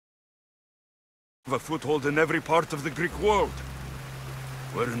a foothold in every part of the Greek world.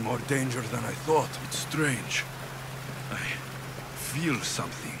 We're in more danger than I thought. It's strange. I feel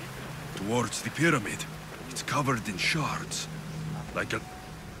something towards the pyramid. It's covered in shards, like a...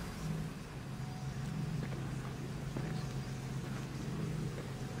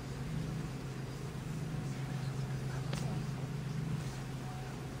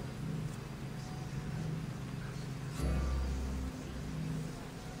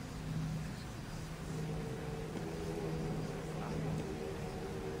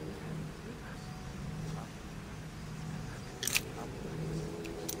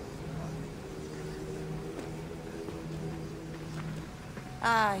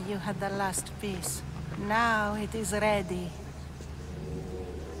 Ah, you had the last piece. Now it is ready.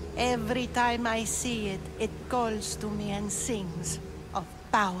 Every time I see it, it calls to me and sings of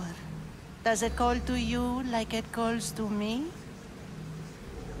power. Does it call to you like it calls to me?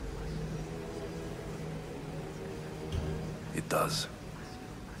 It does.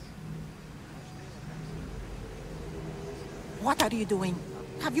 What are you doing?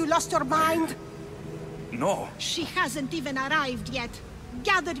 Have you lost your mind? No. She hasn't even arrived yet.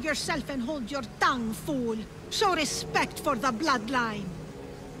 Gather yourself and hold your tongue, fool. Show respect for the bloodline.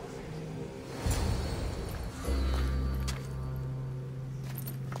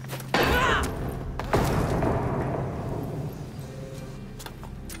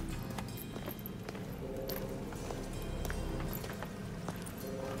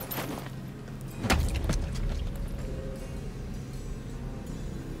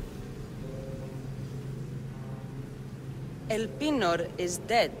 El Pinor is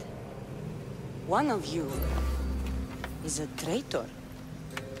dead. One of you is a traitor.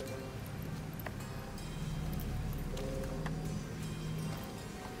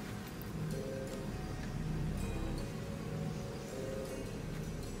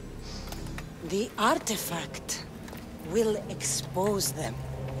 The artifact will expose them.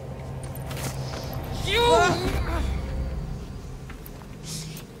 You!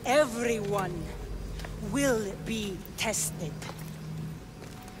 Everyone will be tested.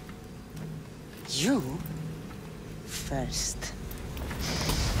 You first.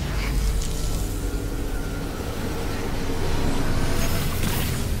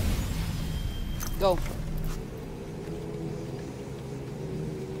 Go.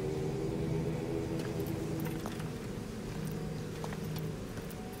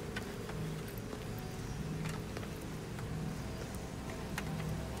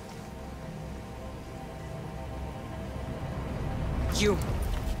 You.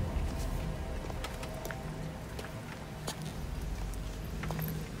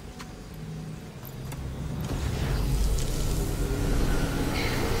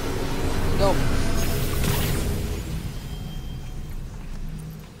 Go.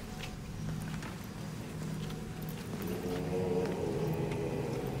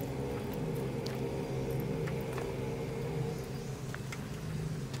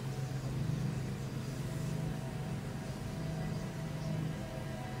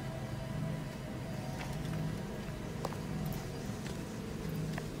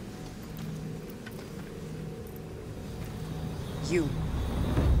 You.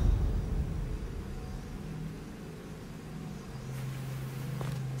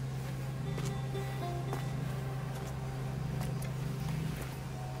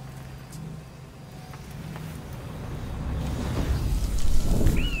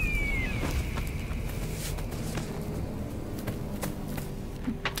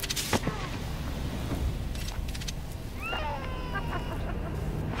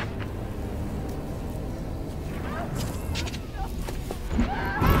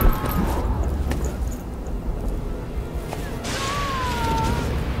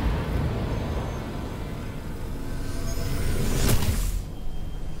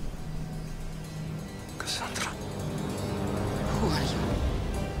 Who are you?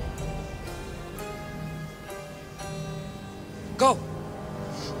 Go!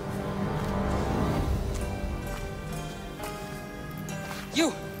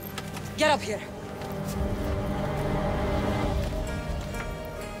 You! Get up here!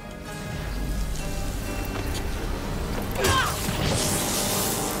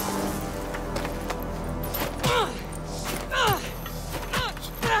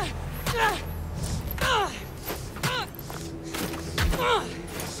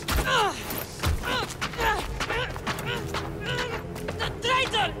 The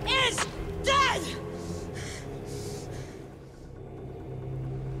traitor is dead!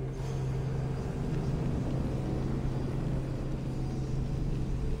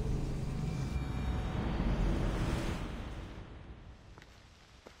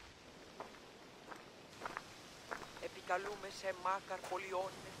 καλούμε σε μάκαρ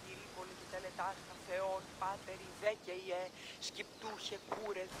πολιών με θηρύπολη και τελετάς των θεών, πάτερ ιδέ και ιέ, σκυπτούχε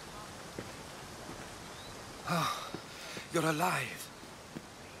κούρε. Ah, you're alive.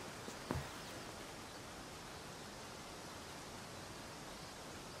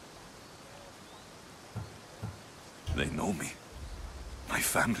 They know me. My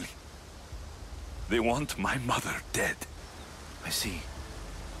family. They want my mother dead. I see.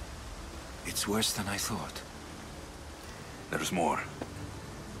 It's worse than I thought. There's more.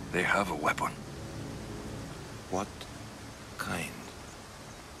 They have a weapon. What kind?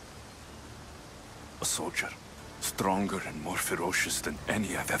 A soldier. Stronger and more ferocious than any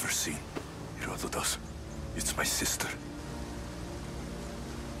I've ever seen. Herodotus. It's my sister.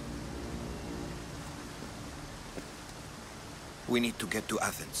 We need to get to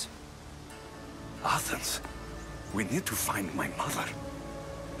Athens. Athens? We need to find my mother.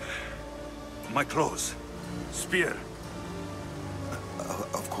 My clothes. Spear.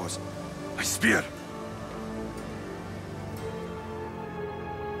 Of course. My spear!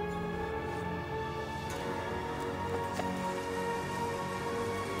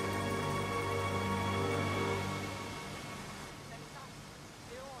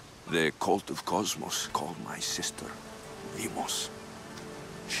 The cult of Cosmos called my sister Deimos.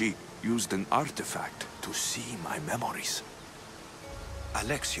 She used an artifact to see my memories.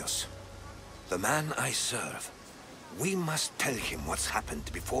 Alexios, the man I serve. We must tell him what's happened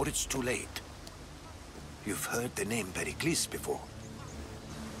before it's too late. You've heard the name Pericles before.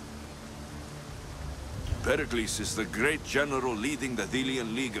 Pericles is the great general leading the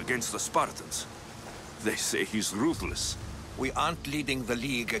Delian League against the Spartans. They say he's ruthless. We aren't leading the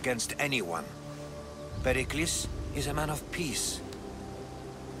League against anyone. Pericles is a man of peace.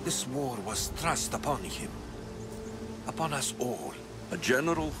 This war was thrust upon him. Upon us all. A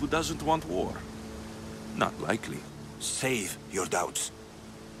general who doesn't want war? Not likely. Save your doubts.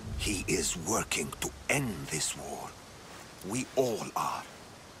 He is working to end this war. We all are.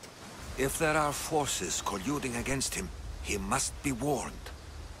 If there are forces colluding against him, he must be warned.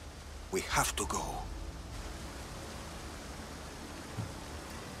 We have to go.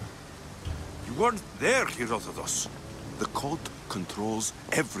 You weren't there, Herodotus. The cult controls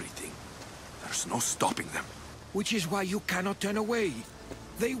everything. There's no stopping them. Which is why you cannot turn away.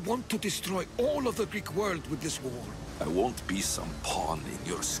 They want to destroy all of the Greek world with this war. I won't be some pawn in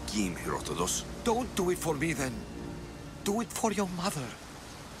your scheme, Herodotus. Don't do it for me, then. Do it for your mother.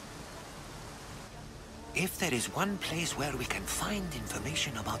 If there is one place where we can find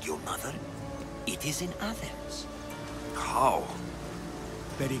information about your mother, it is in Athens. How?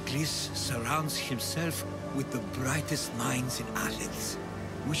 Pericles surrounds himself with the brightest minds in Athens.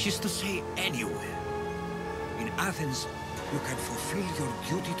 Which is to say, anywhere. In Athens, you can fulfill your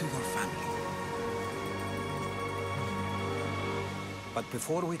duty to your family. But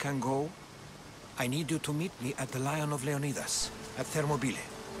before we can go, I need you to meet me at the Lion of Leonidas, at Thermopylae.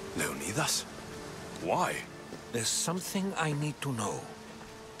 Leonidas? Why? There's something I need to know.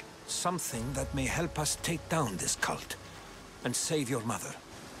 Something that may help us take down this cult and save your mother.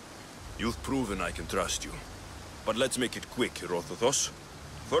 You've proven I can trust you. But let's make it quick, Herodotus.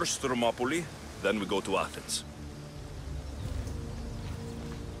 First Thermopylae, then we go to Athens.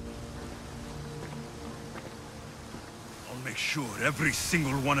 I'll make sure every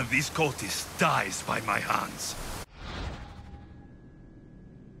single one of these cultists dies by my hands.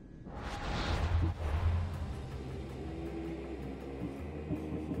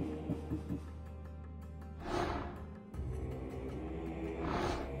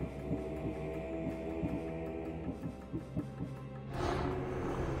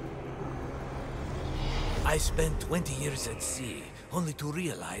 I spent 20 years at sea, only to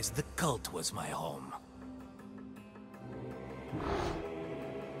realize the cult was my home.